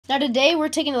Now today we're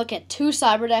taking a look at two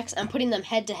cyber decks and putting them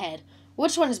head to head.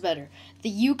 Which one is better? The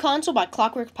UConsole by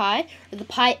Clockwork Pi or the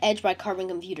Pi Edge by Carbon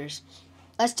Computers?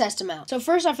 Let's test them out. So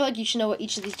first, I feel like you should know what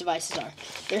each of these devices are.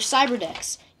 They're cyber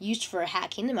decks used for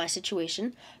hacking in my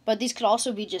situation, but these could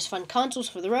also be just fun consoles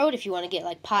for the road if you want to get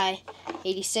like Pi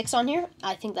 86 on here.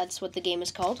 I think that's what the game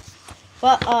is called.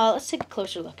 But let's take a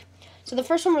closer look. So the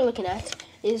first one we're looking at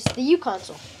is the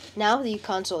UConsole. Now the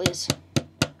UConsole is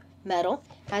metal,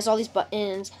 has all these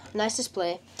buttons, nice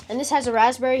display, and this has a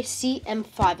Raspberry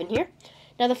CM5 in here.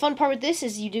 Now the fun part with this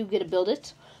is you do get to build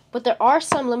it, but there are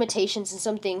some limitations and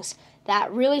some things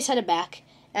that really set it back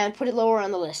and put it lower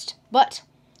on the list. But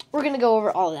we're going to go over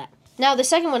all of that. Now the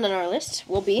second one on our list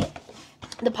will be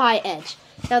the Pi Edge.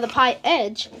 Now the Pi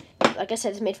Edge, like I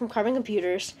said, is made from Carbon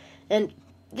Computers, and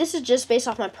this is just based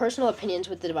off my personal opinions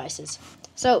with the devices.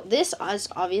 So this, as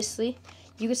obviously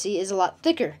you can see, is a lot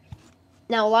thicker.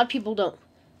 Now a lot of people don't,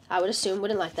 I would assume,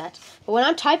 wouldn't like that. But when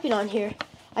I'm typing on here,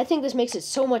 I think this makes it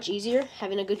so much easier,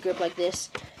 having a good grip like this.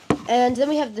 And then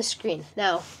we have the screen.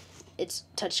 Now, it's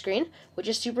touchscreen, which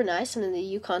is super nice, and then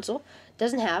the UConsole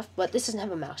doesn't have, but this doesn't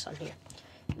have a mouse on here,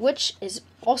 which is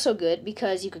also good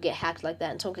because you could get hacked like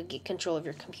that and someone could get control of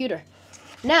your computer.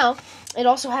 Now, it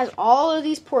also has all of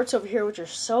these ports over here, which are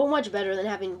so much better than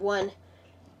having one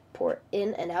port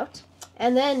in and out.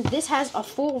 And then this has a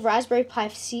full Raspberry Pi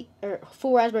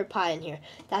in here.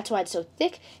 That's why it's so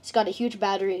thick. It's got a huge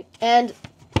battery, and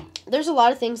there's a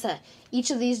lot of things that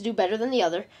each of these do better than the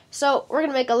other. So we're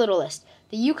gonna make a little list: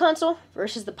 the UConsole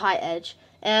versus the Pi Edge,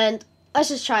 and let's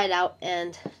just try it out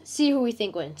and see who we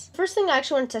think wins. First thing I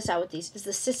actually want to test out with these is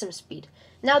the system speed.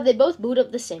 Now they both boot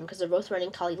up the same because they're both running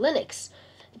Kali Linux.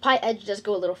 The Pi Edge does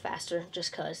go a little faster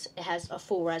just because it has a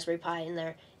full Raspberry Pi in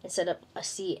there instead of a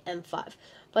CM5.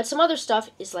 But some other stuff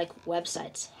is like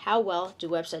websites. How well do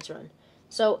websites run?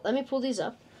 So let me pull these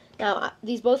up. Now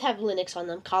these both have Linux on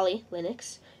them, Kali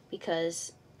Linux,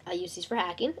 because I use these for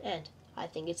hacking and I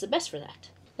think it's the best for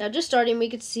that. Now just starting, we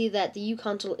could see that the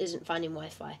UConsole isn't finding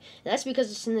Wi-Fi. And that's because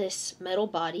it's in this metal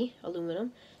body,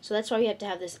 aluminum, so that's why we have to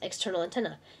have this external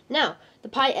antenna. Now, the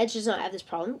Pi Edge does not have this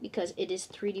problem because it is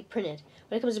 3D printed.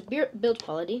 When it comes to build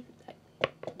quality,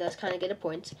 it does kind of get a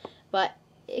point, but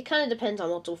it kind of depends on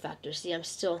multiple factors. See, I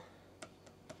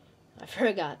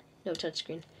forgot, no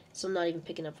touchscreen, so I'm not even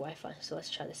picking up Wi-Fi, so let's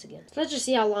try this again. So let's just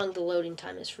see how long the loading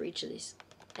time is for each of these.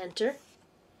 Enter.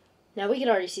 Now we can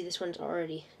already see this one's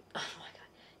already, oh my god,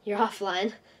 you're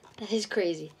offline. That is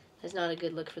crazy. That's not a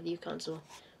good look for the UConsole.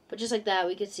 But just like that,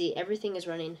 we can see everything is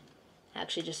running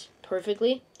actually just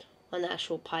perfectly on the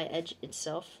actual Pi Edge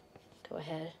itself. Go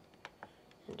ahead,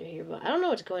 enter here, but I don't know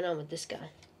what's going on with this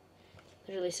guy.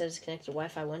 Literally says it's connected to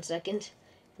Wi-Fi 1 second,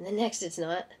 and the next it's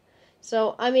not.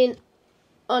 So, I mean,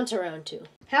 on to round 2.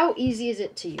 How easy is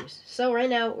it to use? So right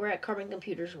now, we're at Carbon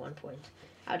Computers 1 point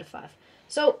out of 5.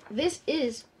 So this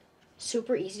is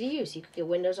super easy to use. You could get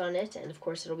Windows on it, and of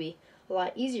course it'll be a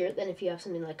lot easier than if you have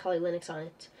something like Kali Linux on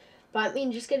it. But I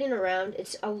mean, just getting around,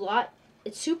 it's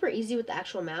super easy with the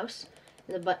actual mouse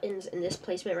and the buttons and this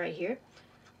placement right here.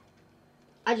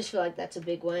 I just feel like that's a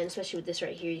big one, especially with this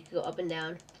right here. You can go up and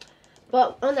down.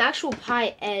 But on the actual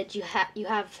Pi Edge, you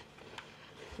have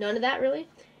none of that really,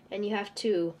 and you have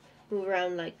to move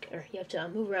around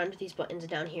move around with these buttons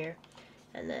down here,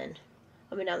 and then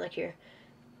up and down like here.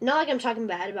 Not like I'm talking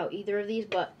bad about either of these,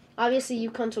 but obviously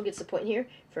UConsole gets the point here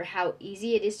for how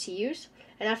easy it is to use,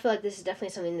 and I feel like this is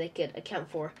definitely something they could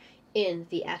account for in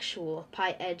the actual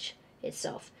Pi Edge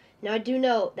itself. Now I do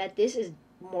know that this is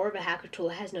more of a hacker tool.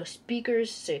 It has no speakers,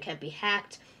 so it can't be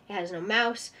hacked. It has no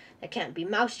mouse. That can't be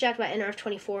mouse jacked by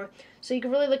NRF24. So you can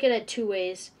really look at it 2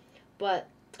 ways, but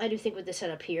I do think with this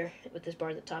setup here, with this bar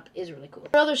at the top, is really cool.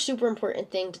 Another super important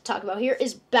thing to talk about here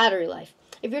is battery life.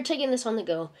 If you're taking this on the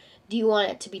go, do you want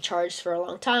it to be charged for a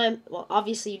long time? Well,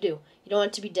 obviously you do. You don't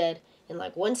want it to be dead in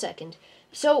like 1 second.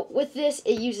 So with this,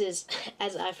 it uses,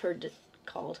 as I've heard it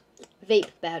called,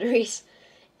 vape batteries.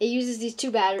 It uses these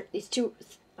two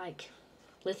like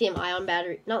lithium-ion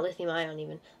battery, not lithium-ion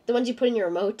even, the ones you put in your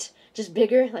remote, just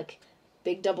bigger, like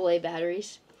big AA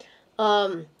batteries.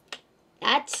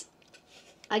 That's,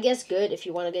 I guess, good if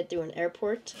you want to get through an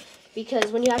airport,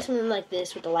 because when you have something like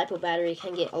this with the LiPo battery, it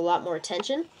can get a lot more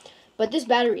attention. But this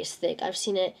battery is thick. I've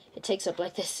seen it. It takes up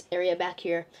like this area back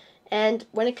here. And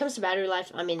when it comes to battery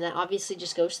life, I mean, that obviously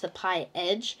just goes to the Pi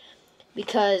Edge,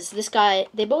 because this guy,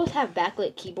 they both have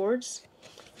backlit keyboards.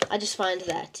 I just find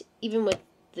that even with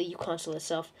the UConsole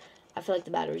itself, I feel like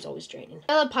the battery is always draining.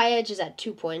 Now the Pi Edge is at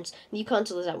 2 points, the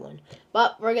UConsole is at 1.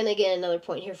 But we're going to get another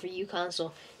point here for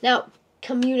UConsole. Now,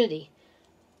 community.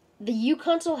 The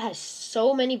UConsole has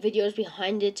so many videos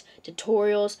behind it,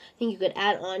 tutorials, I think you could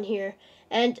add on here.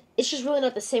 And it's just really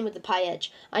not the same with the Pi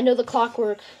Edge. I know the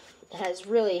Clockwork has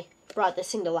really brought this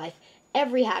thing to life.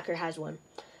 Every hacker has one.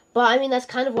 But, I mean, that's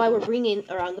kind of why we're bringing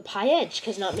around the Pi Edge,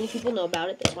 because not many people know about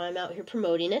it. That's why I'm out here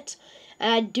promoting it.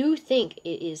 And I do think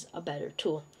it is a better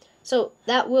tool. So,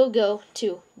 that will go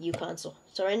to UConsole.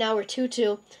 So, right now we're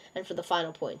 2-2, and for the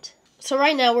final point. So,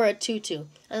 right now we're at 2-2. And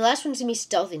the last one's going to be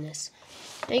stealthiness.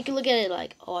 Now, you can look at it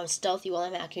like, oh, I'm stealthy while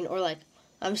I'm hacking, or like,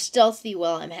 I'm stealthy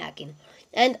while I'm hacking.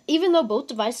 And even though both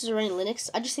devices are running Linux,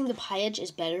 I just think the Pi Edge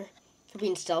is better for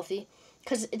being stealthy,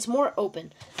 because it's more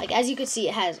open. Like, as you can see,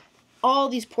 it has all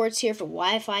these ports here for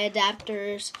Wi-Fi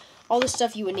adapters, all the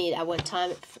stuff you would need at one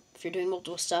time if you're doing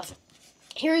multiple stuff.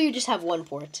 Here you just have one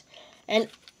port, and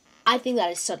I think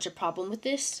that is such a problem with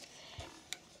this,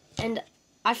 and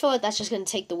I feel like that's just going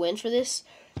to take the win for this.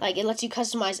 Like, it lets you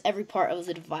customize every part of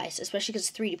the device, especially because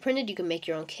it's 3D printed. You can make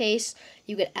your own case.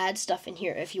 You could add stuff in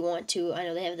here if you want to. I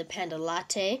know they have the Panda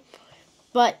Latte,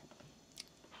 but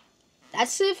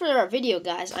that's it for our video,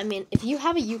 guys. I mean, if you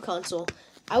have a UConsole,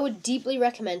 I would deeply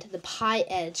recommend the Pi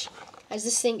Edge, as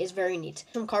this thing is very neat.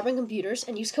 From Carbon Computers,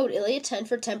 and use code Ilya10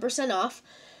 for 10% off.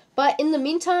 But in the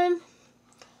meantime,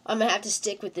 I'm going to have to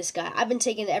stick with this guy. I've been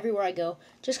taking it everywhere I go,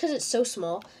 just because it's so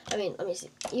small. I mean, let me see.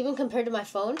 Even compared to my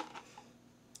phone,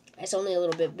 it's only a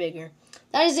little bit bigger.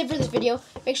 That is it for this video.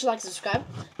 Make sure to like and subscribe.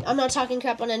 I'm not talking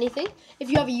crap on anything. If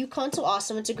you have a UConsole,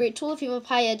 awesome. It's a great tool. If you have a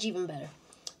Pi Edge, even better.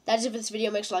 That is it for this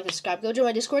video. Make sure to like and subscribe. Go join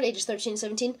my Discord, ages 13 and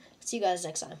 17. See you guys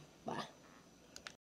next time. Bye.